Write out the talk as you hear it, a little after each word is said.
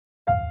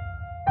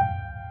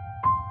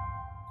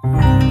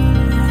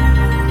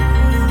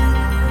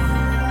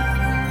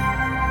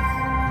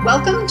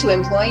Welcome to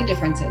Employing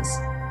Differences,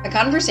 a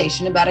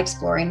conversation about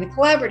exploring the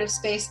collaborative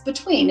space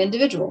between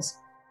individuals.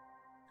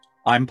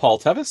 I'm Paul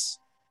Tevis.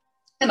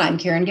 And I'm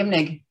Karen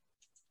Gimnig.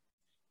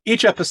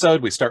 Each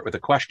episode, we start with a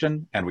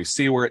question and we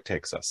see where it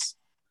takes us.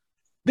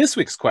 This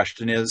week's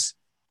question is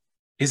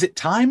it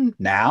time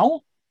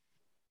now?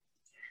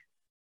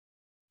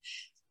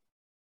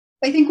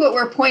 I think what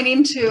we're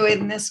pointing to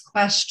in this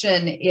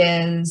question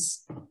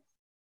is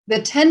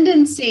the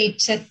tendency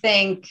to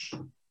think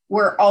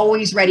we're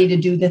always ready to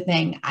do the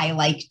thing I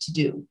like to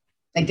do.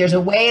 Like there's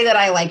a way that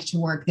I like to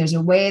work. There's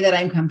a way that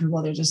I'm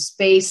comfortable. There's a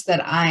space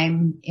that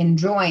I'm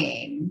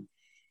enjoying.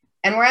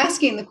 And we're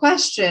asking the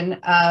question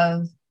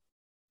of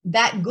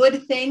that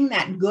good thing,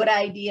 that good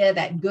idea,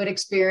 that good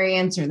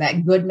experience, or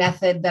that good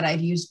method that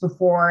I've used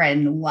before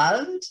and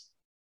loved.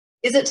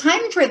 Is it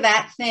time for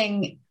that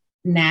thing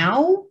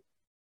now?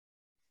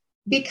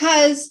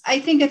 Because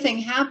I think a thing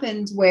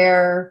happens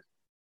where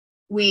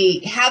we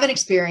have an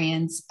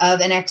experience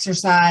of an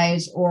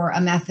exercise or a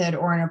method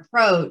or an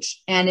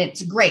approach, and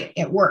it's great.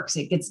 It works.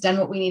 It gets done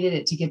what we needed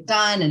it to get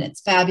done, and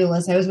it's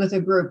fabulous. I was with a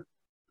group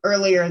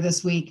earlier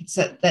this week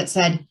that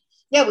said,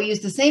 yeah, we use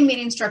the same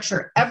meeting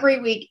structure every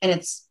week, and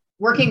it's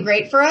working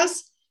great for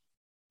us.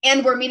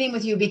 And we're meeting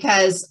with you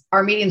because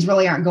our meetings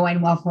really aren't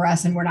going well for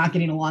us, and we're not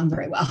getting along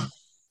very well.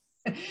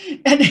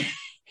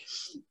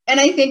 And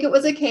I think it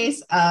was a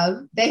case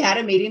of they had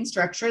a meeting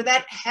structure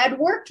that had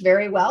worked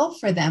very well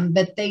for them,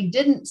 but they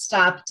didn't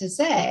stop to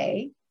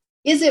say,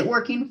 is it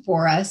working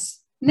for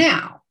us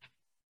now?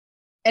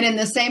 And in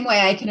the same way,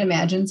 I can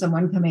imagine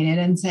someone coming in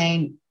and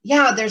saying,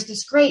 yeah, there's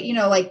this great,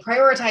 like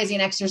prioritizing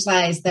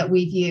exercise that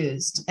we've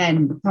used.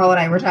 And Paul and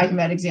I were talking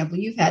about an example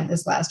you've had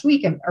this last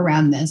week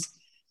around this.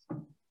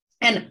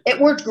 And it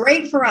worked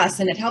great for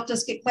us and it helped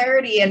us get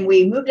clarity and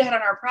we moved ahead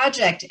on our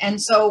project.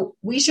 And so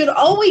we should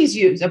always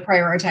use a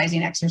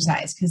prioritizing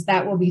exercise because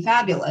that will be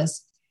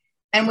fabulous.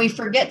 And we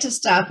forget to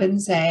stop and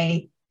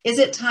say, is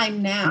it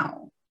time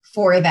now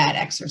for that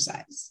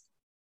exercise?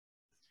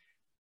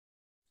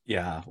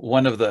 Yeah,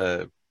 one of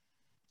the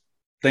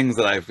things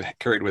that I've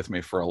carried with me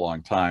for a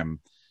long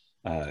time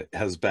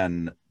has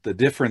been the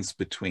difference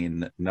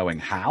between knowing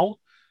how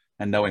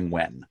and knowing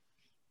when,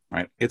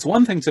 right? It's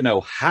one thing to know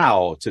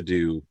how to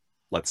do,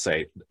 let's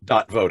say,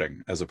 dot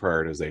voting as a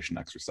prioritization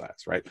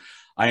exercise, right?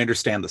 I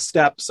understand the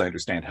steps. I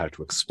understand how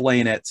to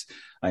explain it.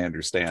 I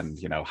understand,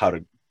 how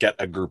to get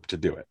a group to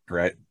do it,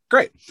 right?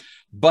 Great.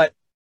 But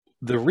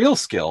the real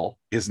skill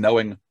is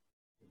knowing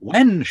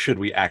when should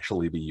we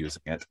actually be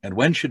using it and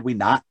when should we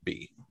not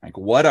be? Like,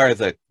 what are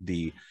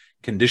the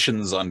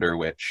conditions under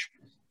which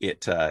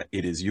it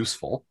is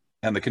useful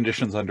and the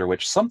conditions under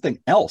which something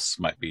else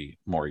might be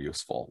more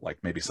useful, like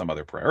maybe some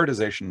other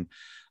prioritization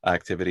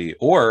activity,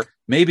 or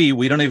maybe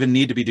we don't even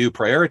need to be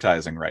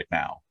prioritizing right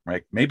now,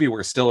 right? Maybe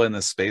we're still in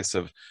this space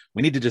of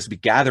we need to just be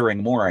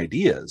gathering more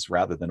ideas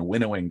rather than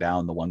winnowing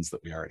down the ones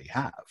that we already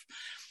have.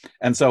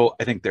 And so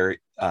I think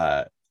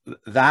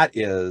that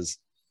is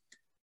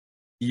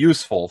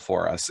useful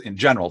for us in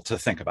general to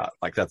think about,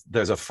 like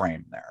there's a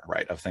frame there,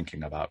 right? Of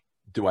thinking about,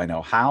 do I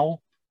know how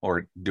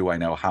or do I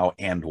know how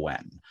and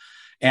when?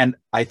 And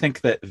I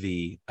think that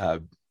the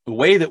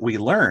way that we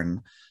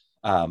learn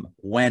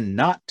when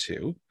not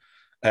to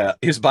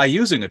is by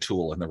using a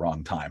tool in the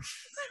wrong time,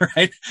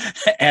 right?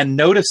 And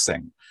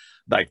noticing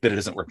like that it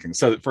isn't working.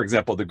 So for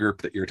example, the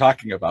group that you're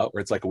talking about,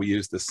 where it's like we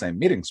use the same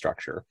meeting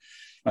structure,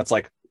 that's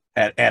like,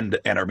 and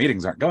our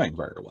meetings aren't going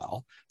very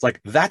well. It's like,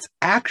 that's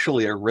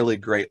actually a really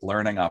great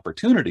learning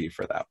opportunity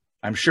for them.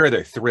 I'm sure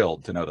they're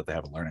thrilled to know that they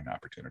have a learning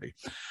opportunity,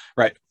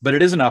 right? But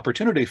it is an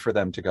opportunity for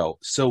them to go,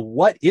 so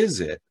what is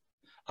it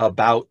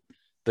about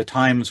the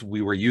times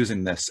we were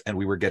using this and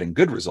we were getting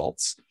good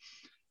results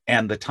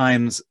and the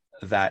times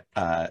that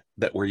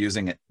we're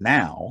using it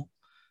now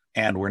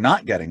and we're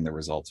not getting the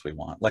results we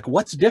want? Like,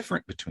 what's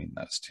different between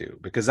those two?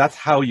 Because that's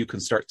how you can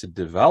start to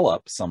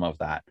develop some of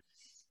that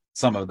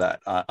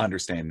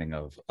understanding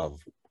of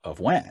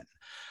when.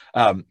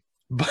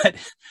 But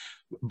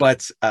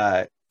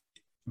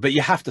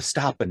you have to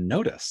stop and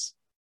notice.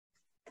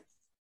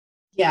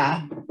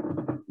 Yeah.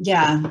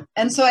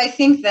 And so I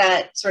think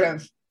that sort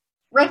of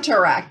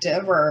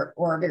retroactive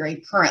or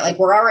very current, like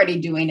we're already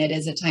doing it,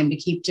 is it time to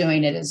keep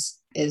doing it,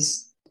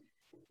 is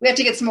we have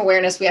to get some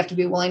awareness. We have to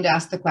be willing to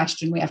ask the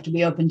question. We have to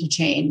be open to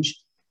change.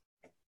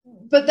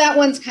 But that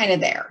one's kind of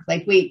there.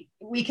 Like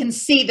we can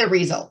see the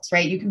results,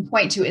 right? You can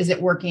point to, is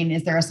it working?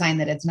 Is there a sign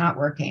that it's not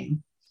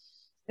working?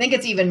 I think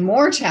it's even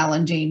more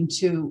challenging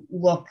to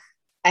look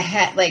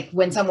ahead. Like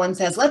when someone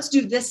says, let's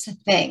do this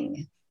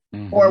thing,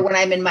 or when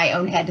I'm in my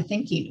own head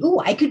thinking, ooh,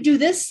 I could do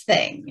this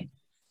thing.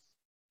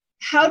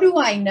 How do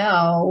I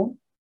know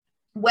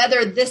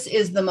whether this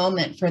is the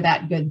moment for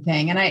that good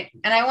thing? And I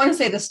want to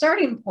say the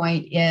starting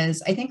point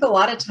is, I think a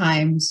lot of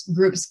times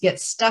groups get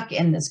stuck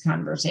in this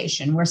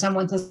conversation where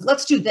someone says,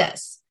 let's do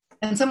this.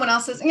 And someone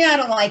else says, yeah, I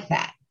don't like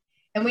that.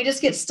 And we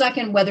just get stuck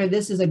in whether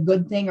this is a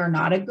good thing or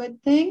not a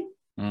good thing.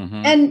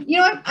 And,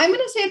 I'm going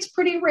to say it's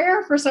pretty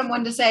rare for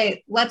someone to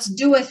say, let's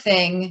do a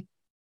thing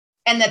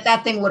and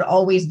that thing would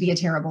always be a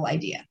terrible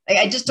idea.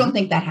 I just don't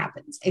think that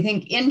happens. I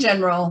think in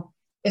general,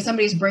 if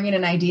somebody's bringing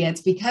an idea,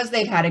 it's because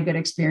they've had a good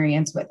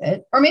experience with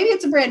it, or maybe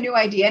it's a brand new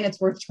idea and it's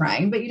worth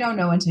trying, but you don't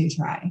know until you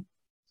try.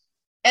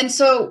 And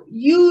so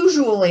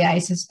usually I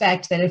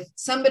suspect that if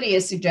somebody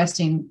is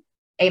suggesting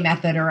a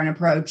method or an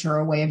approach or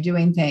a way of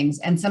doing things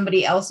and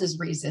somebody else is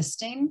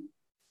resisting,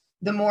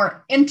 the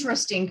more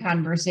interesting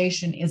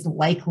conversation is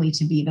likely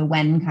to be the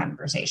when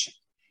conversation,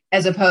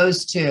 as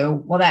opposed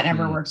to, well, that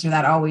never works, or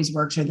that always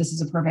works, or this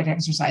is a perfect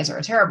exercise or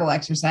a terrible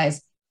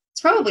exercise. It's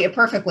probably a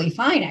perfectly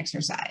fine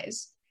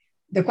exercise.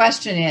 The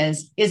question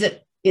is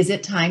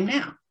it time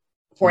now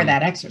for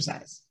that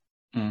exercise?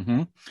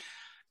 Mm-hmm.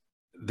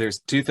 There's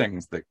two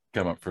things that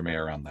come up for me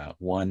around that.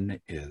 One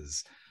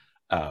is,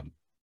 I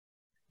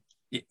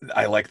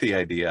like the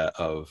idea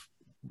of,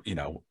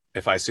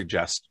 if I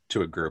suggest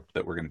to a group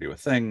that we're going to do a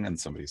thing and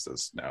somebody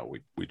says, no,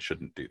 we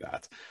shouldn't do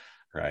that.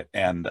 Right.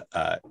 And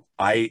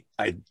I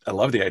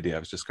love the idea. I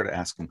was just going to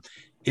ask them,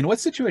 in what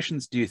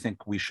situations do you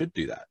think we should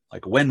do that?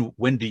 Like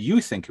when do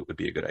you think it would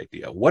be a good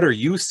idea? What are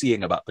you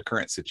seeing about the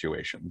current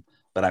situation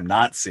that I'm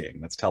not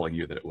seeing that's telling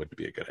you that it would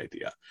be a good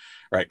idea?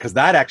 Right. Because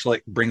that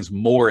actually brings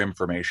more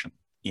information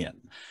in.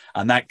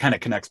 And that kind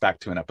of connects back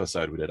to an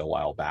episode we did a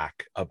while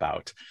back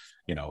about,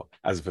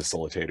 as a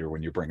facilitator,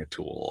 when you bring a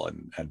tool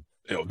and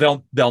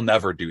they'll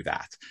never do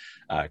that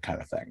kind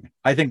of thing.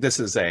 I think this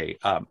is a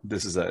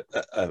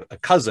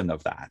cousin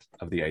of that,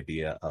 of the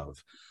idea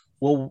of,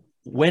 well,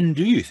 when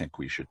do you think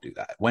we should do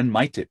that? When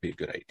might it be a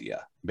good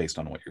idea based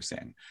on what you're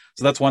seeing?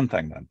 So that's one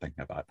thing that I'm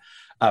thinking about.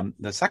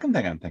 The second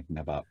thing I'm thinking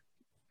about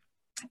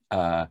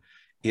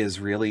is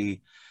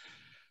really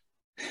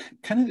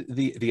kind of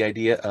the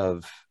idea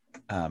of,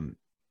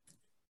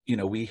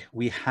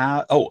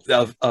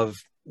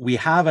 we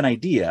have an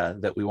idea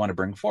that we want to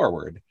bring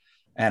forward.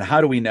 And how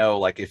do we know,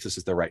 like, if this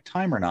is the right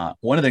time or not?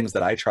 One of the things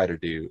that I try to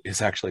do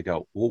is actually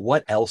go, well,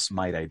 what else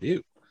might I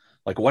do?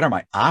 Like, what are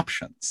my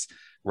options?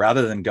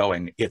 Rather than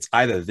going, it's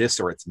either this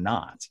or it's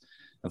not.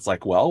 It's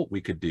like, well,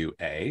 we could do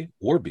A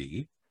or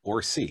B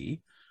or C.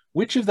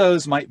 Which of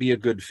those might be a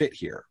good fit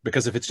here?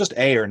 Because if it's just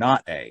A or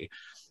not A,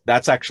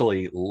 that's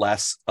actually a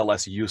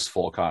less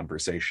useful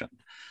conversation.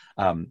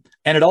 And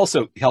it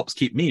also helps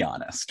keep me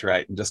honest,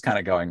 right? And just kind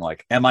of going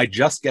like, am I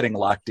just getting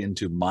locked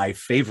into my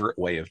favorite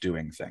way of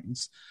doing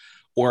things?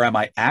 Or am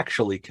I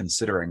actually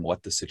considering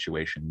what the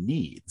situation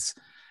needs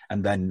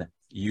and then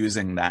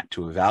using that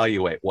to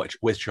evaluate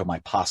which of my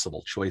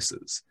possible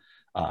choices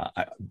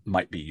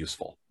might be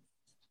useful?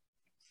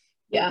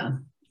 Yeah.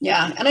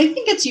 Yeah. And I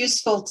think it's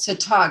useful to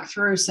talk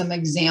through some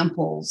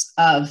examples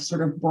of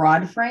sort of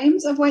broad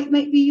frames of what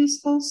might be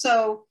useful.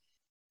 So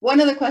one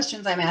of the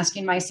questions I'm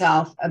asking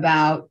myself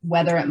about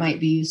whether it might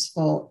be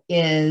useful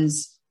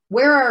is,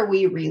 where are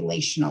we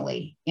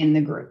relationally in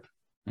the group?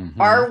 Mm-hmm.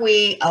 Are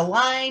we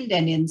aligned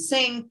and in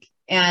sync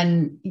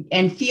and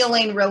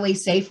feeling really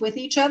safe with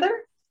each other?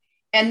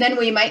 And then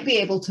we might be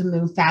able to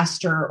move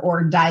faster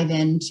or dive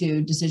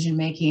into decision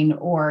making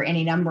or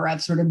any number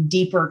of sort of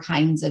deeper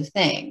kinds of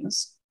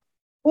things.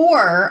 Or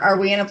are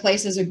we in a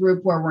place as a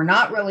group where we're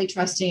not really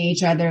trusting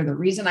each other? The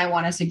reason I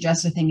want to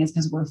suggest a thing is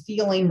because we're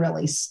feeling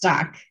really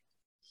stuck.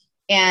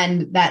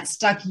 And that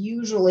stuck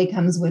usually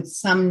comes with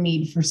some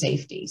need for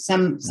safety,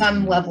 some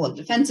level of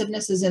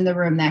defensiveness is in the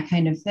room, that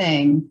kind of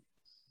thing.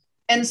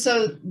 And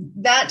so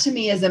that to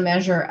me is a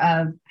measure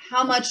of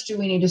how much do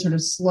we need to sort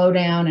of slow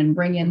down and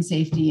bring in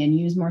safety and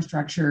use more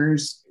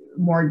structures,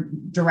 more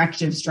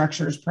directive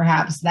structures,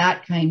 perhaps,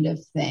 that kind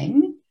of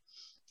thing,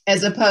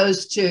 as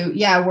opposed to,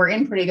 yeah, we're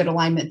in pretty good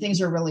alignment.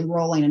 Things are really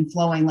rolling and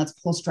flowing. Let's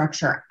pull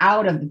structure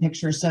out of the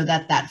picture so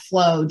that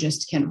flow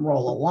just can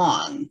roll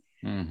along.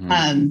 Mm-hmm.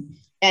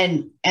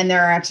 And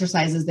there are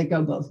exercises that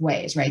go both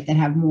ways, right? That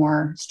have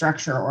more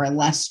structure or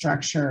less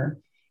structure.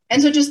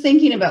 And so just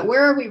thinking about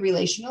where are we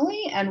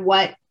relationally and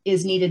what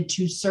is needed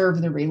to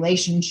serve the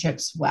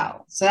relationships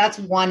well. So that's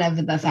one of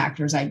the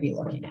factors I'd be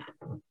looking at.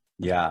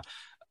 Yeah.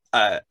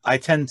 I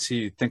tend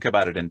to think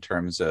about it in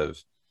terms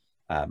of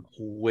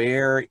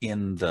where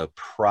in the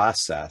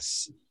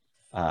process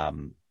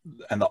and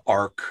the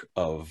arc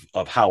of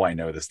how I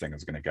know this thing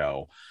is going to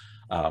go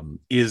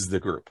is the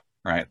group,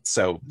 right?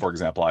 So, for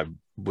example, I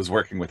was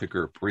working with a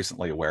group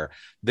recently where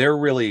they're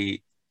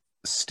really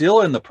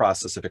still in the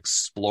process of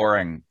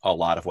exploring a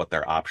lot of what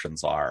their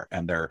options are,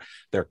 and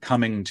they're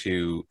coming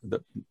to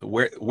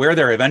where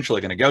they're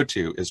eventually going to go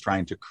to is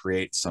trying to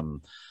create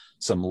some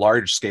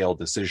large scale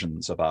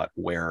decisions about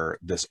where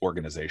this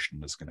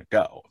organization is going to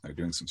go. They're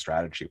doing some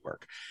strategy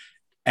work,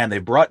 and they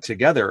brought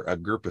together a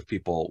group of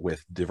people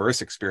with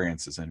diverse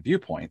experiences and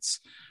viewpoints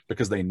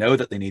because they know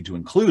that they need to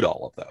include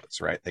all of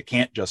those, right? They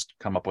can't just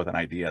come up with an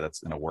idea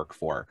that's going to work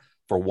for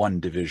one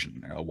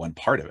division, one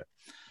part of it.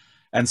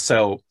 And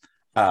so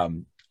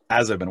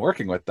as I've been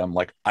working with them,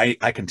 like I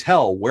can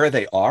tell where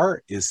they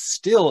are is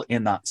still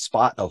in that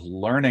spot of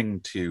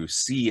learning to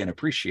see and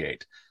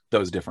appreciate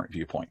those different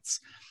viewpoints.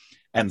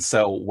 And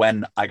so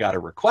when I got a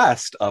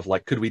request of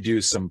like, could we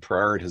do some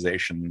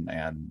prioritization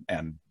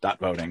and dot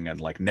voting and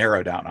like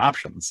narrow down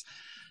options,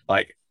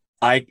 like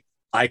I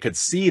I could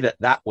see that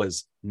that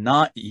was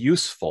not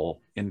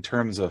useful in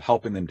terms of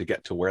helping them to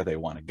get to where they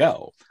want to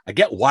go. I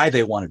get why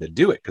they wanted to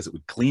do it, because it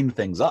would clean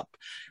things up,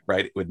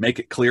 right? It would make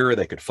it clearer.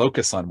 They could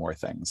focus on more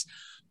things.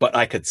 But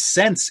I could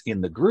sense in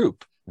the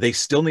group, they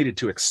still needed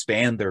to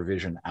expand their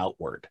vision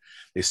outward.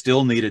 They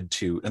still needed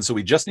to, and so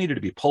we just needed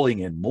to be pulling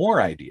in more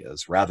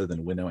ideas rather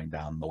than winnowing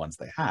down the ones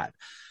they had.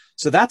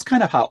 So that's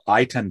kind of how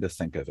I tend to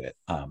think of it.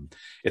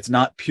 It's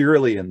not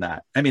purely in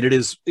that. I mean, it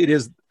is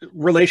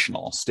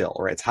relational still,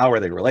 right? It's how are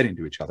they relating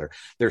to each other?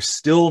 They're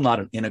still not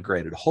an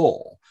integrated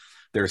whole.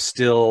 They're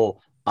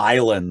still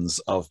islands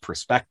of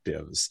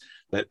perspectives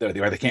that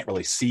they can't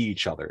really see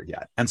each other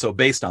yet. And so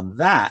based on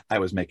that, I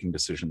was making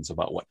decisions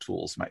about what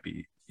tools might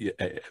be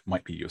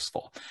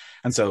useful.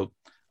 And so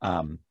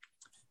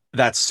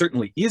that's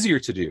certainly easier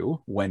to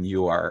do when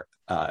you are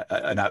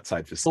an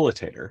outside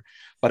facilitator,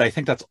 but I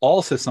think that's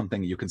also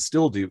something you can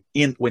still do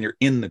when you're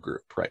in the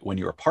group, right? When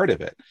you're a part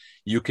of it,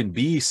 you can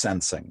be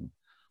sensing,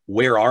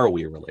 where are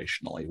we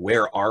relationally?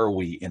 Where are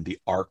we in the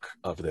arc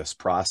of this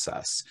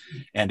process?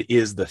 And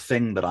is the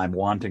thing that I'm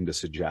wanting to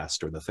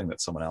suggest, or the thing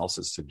that someone else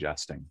is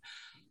suggesting,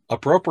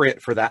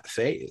 appropriate for that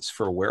phase,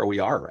 for where we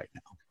are right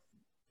now?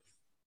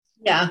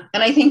 Yeah.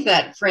 And I think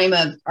that frame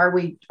of, are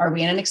we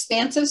in an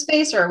expansive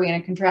space, or are we in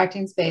a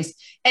contracting space,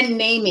 and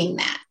naming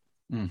that.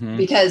 Mm-hmm.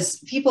 Because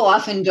people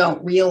often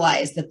don't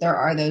realize that there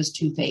are those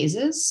two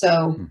phases.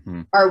 So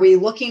are we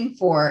looking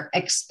for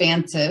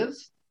expansive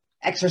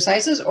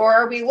exercises, or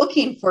are we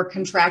looking for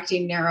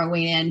contracting,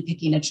 narrowing in,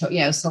 picking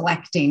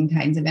selecting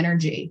kinds of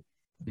energy?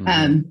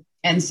 And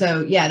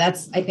so, yeah,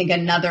 that's, I think,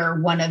 another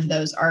one of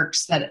those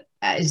arcs that,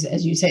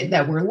 as you say,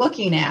 that we're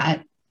looking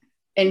at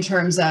in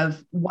terms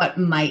of what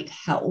might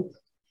help.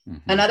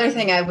 Another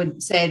thing I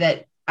would say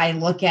that I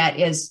look at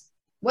is,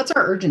 what's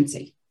our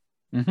urgency?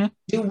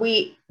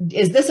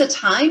 Is this a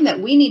time that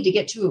we need to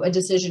get to a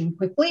decision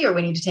quickly, or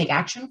we need to take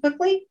action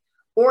quickly?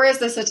 Or is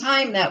this a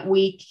time that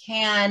we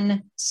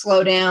can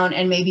slow down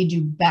and maybe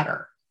do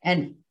better?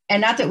 And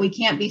not that we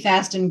can't be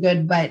fast and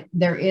good, but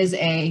there is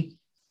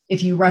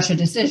if you rush a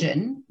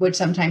decision, which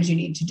sometimes you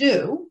need to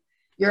do,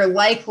 you're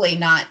likely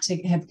not to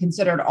have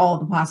considered all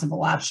the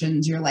possible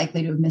options. You're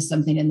likely to have missed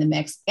something in the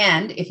mix.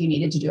 And if you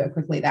needed to do it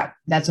quickly,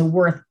 that's a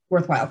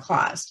worthwhile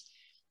cost.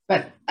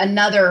 But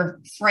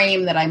another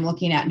frame that I'm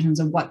looking at in terms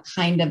of what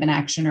kind of an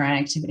action or an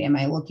activity am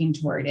I looking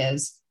toward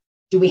is,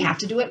 do we have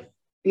to do it?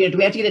 Do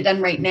we have to get it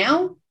done right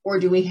now? Or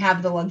do we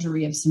have the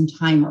luxury of some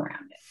time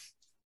around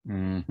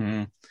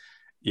it?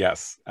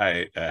 Yes,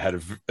 I had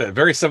a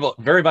very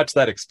much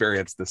that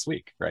experience this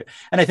week, right?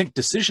 And I think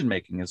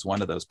decision-making is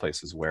one of those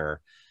places where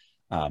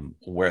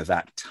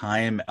that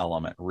time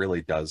element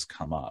really does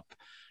come up,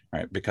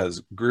 right?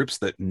 Because groups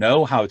that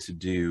know how to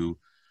do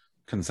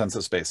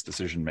consensus-based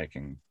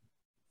decision-making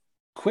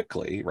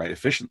quickly, right,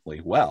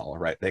 efficiently, well,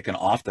 right, they can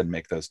often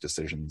make those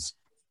decisions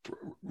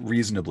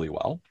reasonably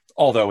well,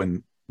 although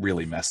in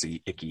really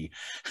messy, icky,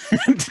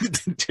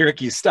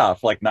 tricky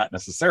stuff, like not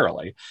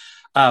necessarily.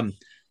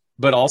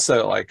 But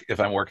also, like, if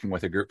I'm working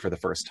with a group for the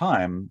first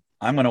time,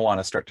 I'm going to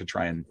want to start to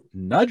try and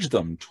nudge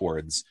them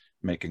towards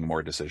making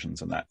more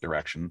decisions in that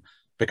direction,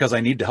 because I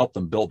need to help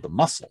them build the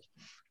muscle,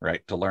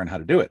 right, to learn how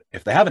to do it.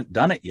 If they haven't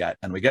done it yet,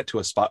 and we get to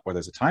a spot where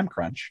there's a time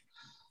crunch,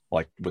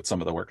 like with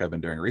some of the work I've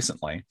been doing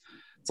recently,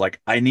 it's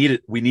like,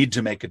 we need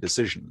to make a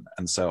decision.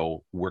 And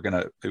so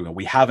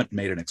we haven't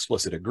made an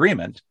explicit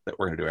agreement that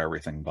we're going to do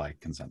everything by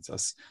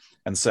consensus.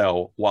 And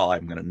so while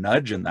I'm going to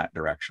nudge in that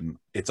direction,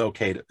 it's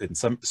okay to, in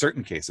some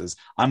certain cases,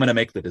 I'm going to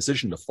make the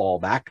decision to fall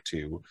back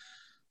to,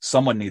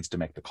 someone needs to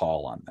make the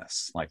call on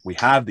this. Like, we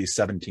have these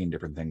 17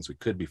 different things we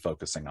could be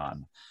focusing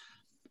on.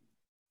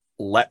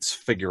 Let's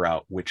figure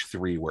out which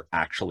 3 we're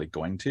actually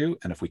going to.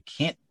 And if we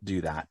can't do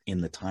that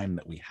in the time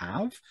that we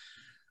have,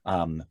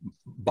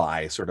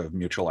 by sort of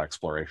mutual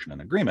exploration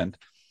and agreement,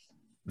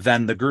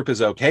 then the group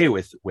is okay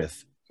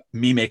with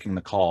me making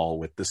the call,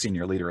 with the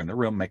senior leader in the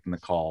room making the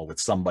call, with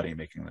somebody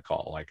making the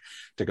call, like,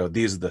 to go,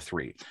 these are the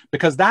 3,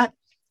 because that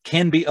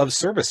can be of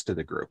service to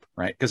the group,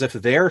 right? Because if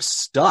they're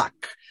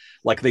stuck,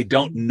 like, they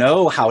don't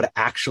know how to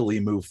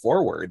actually move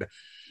forward,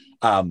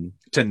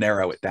 to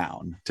narrow it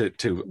down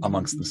to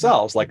amongst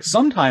themselves, like,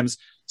 sometimes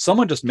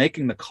someone just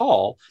making the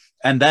call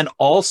and then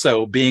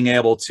also being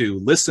able to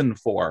listen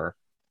for,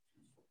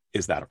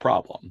 is that a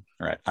problem,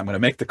 right? I'm going to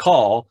make the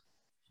call.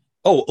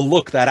 Oh,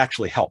 look, that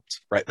actually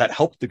helped, right? That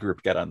helped the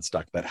group get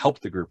unstuck. That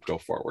helped the group go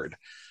forward.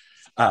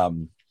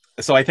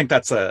 So I think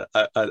that's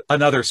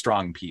another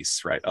strong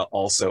piece, right?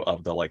 Also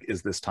of the, like,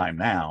 is this time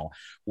now?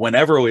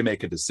 Whenever we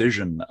make a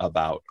decision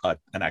about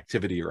an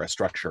activity or a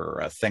structure or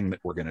a thing that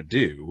we're going to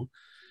do,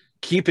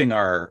 keeping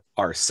our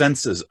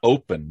senses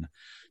open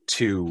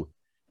to,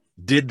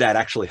 did that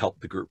actually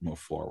help the group move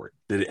forward?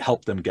 Did it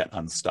help them get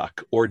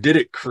unstuck? Or did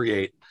it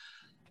create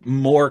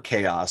more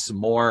chaos,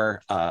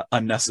 more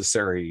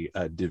unnecessary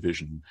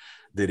division?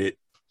 Did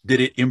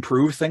it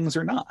improve things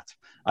or not?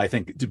 I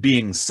think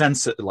being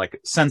sensing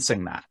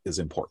that is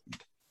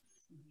important.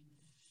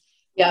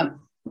 Yeah.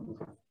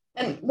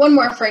 And one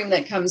more frame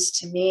that comes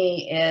to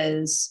me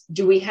is,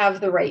 do we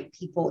have the right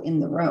people in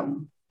the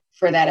room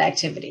for that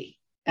activity?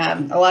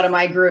 A lot of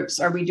my groups,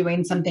 are we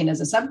doing something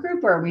as a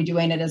subgroup or are we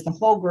doing it as the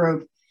whole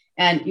group?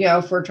 And,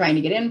 if we're trying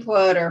to get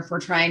input or if we're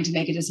trying to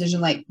make a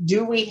decision, like,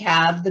 do we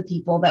have the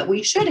people that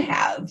we should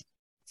have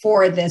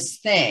for this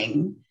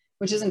thing,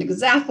 which isn't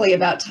exactly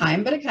about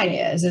time, but it kind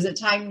of is. Is it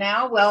time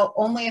now? Well,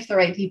 only if the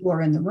right people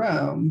are in the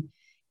room.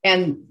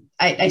 And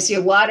I see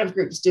a lot of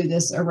groups do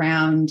this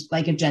around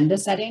like agenda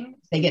setting.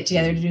 They get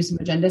together to do some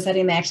agenda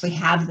setting. They actually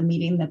have the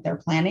meeting that they're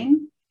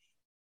planning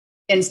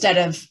instead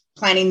of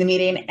planning the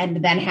meeting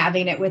and then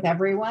having it with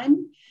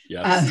everyone.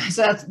 Yes.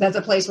 So that's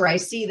a place where I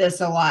see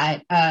this a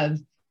lot of,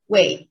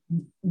 wait,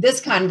 this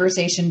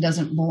conversation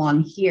doesn't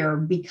belong here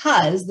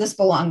because this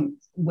belongs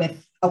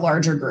with a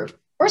larger group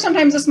or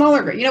sometimes a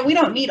smaller group. We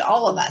don't need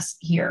all of us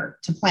here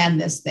to plan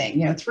this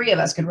thing. 3 of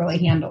us could really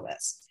handle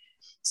this.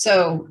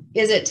 So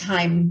is it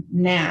time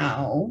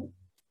now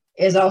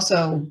is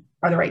also,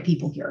 are the right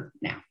people here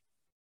now?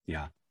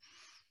 Yeah.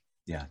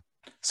 Yeah.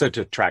 So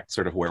to track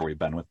sort of where we've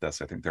been with this,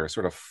 I think there are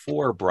sort of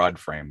 4 broad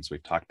frames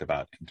we've talked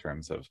about in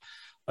terms of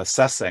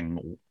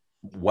assessing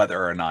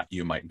whether or not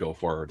you might go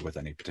forward with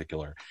any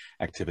particular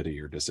activity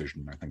or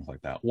decision or things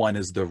like that. One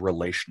is the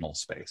relational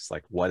space.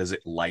 Like, what is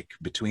it like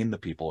between the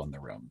people in the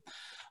room?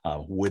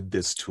 Would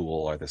this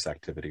tool or this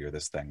activity or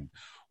this thing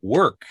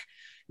work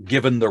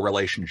given the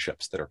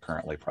relationships that are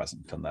currently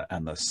present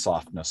and the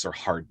softness or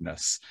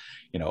hardness,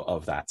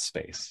 of that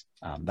space?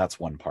 That's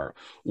one part.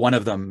 One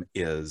of them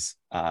is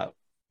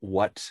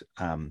what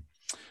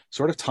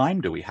sort of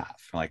time do we have?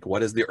 Like,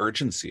 what is the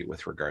urgency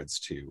with regards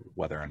to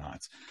whether or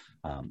not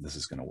this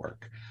is going to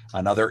work?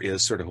 Another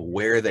is sort of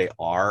where they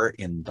are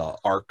in the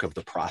arc of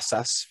the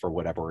process for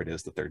whatever it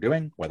is that they're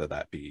doing, whether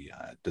that be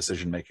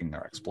decision-making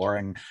or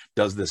exploring.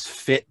 Does this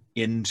fit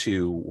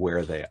into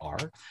where they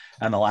are?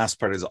 And the last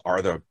part is,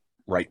 are the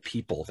right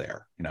people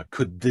there?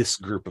 Could this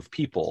group of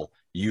people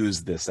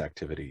use this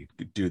activity,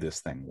 do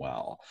this thing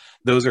well?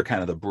 Those are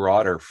kind of the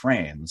broader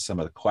frames, some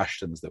of the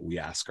questions that we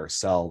ask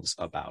ourselves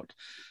about,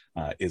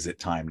 is it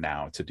time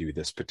now to do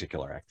this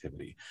particular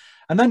activity?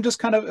 And then just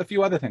kind of a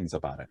few other things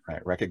about it,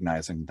 right?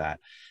 Recognizing that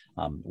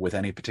with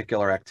any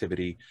particular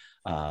activity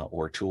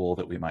or tool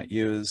that we might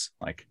use,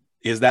 like,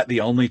 is that the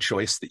only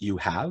choice that you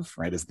have,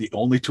 right? Is the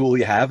only tool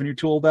you have in your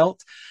tool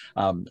belt?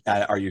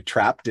 Are you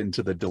trapped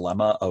into the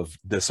dilemma of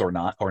this or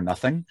not or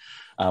nothing?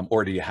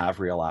 Or do you have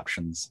real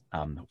options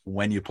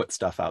when you put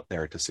stuff out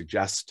there to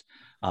suggest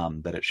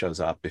that it shows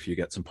up? If you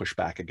get some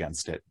pushback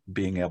against it,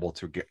 being able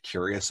to get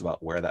curious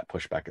about where that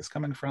pushback is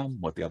coming from,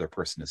 what the other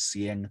person is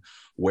seeing,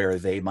 where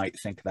they might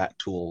think that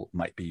tool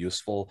might be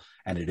useful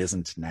and it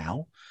isn't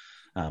now,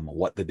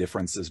 what the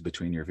differences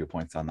between your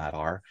viewpoints on that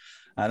are.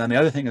 And then the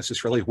other thing is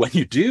just really, when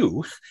you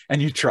do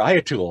and you try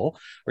a tool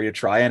or you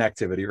try an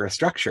activity or a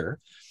structure,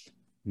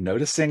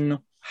 noticing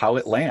how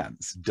it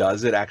lands.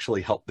 Does it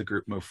actually help the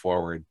group move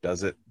forward?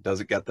 Does it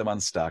get them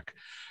unstuck?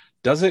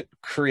 Does it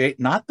create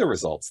not the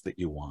results that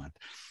you want?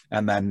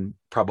 And then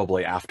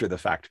probably after the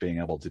fact, being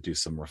able to do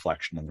some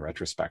reflection and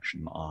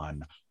retrospection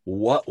on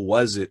what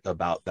was it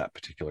about that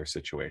particular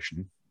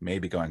situation,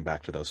 maybe going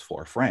back to those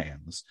 4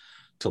 frames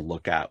to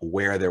look at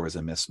where there was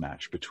a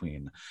mismatch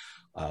between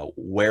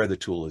where the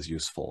tool is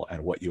useful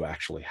and what you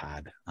actually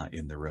had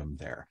in the room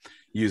there.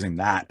 Using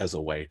that as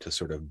a way to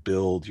sort of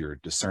build your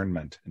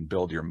discernment and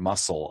build your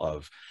muscle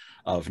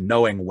of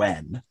knowing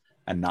when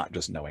and not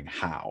just knowing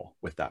how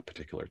with that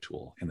particular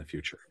tool in the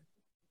future.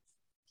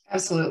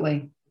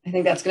 Absolutely. I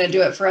think that's going to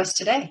do it for us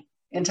today.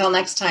 Until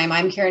next time,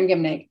 I'm Karen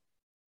Gimnig.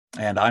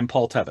 And I'm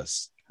Paul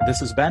Tevis. This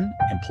has been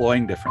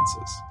Employing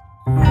Differences.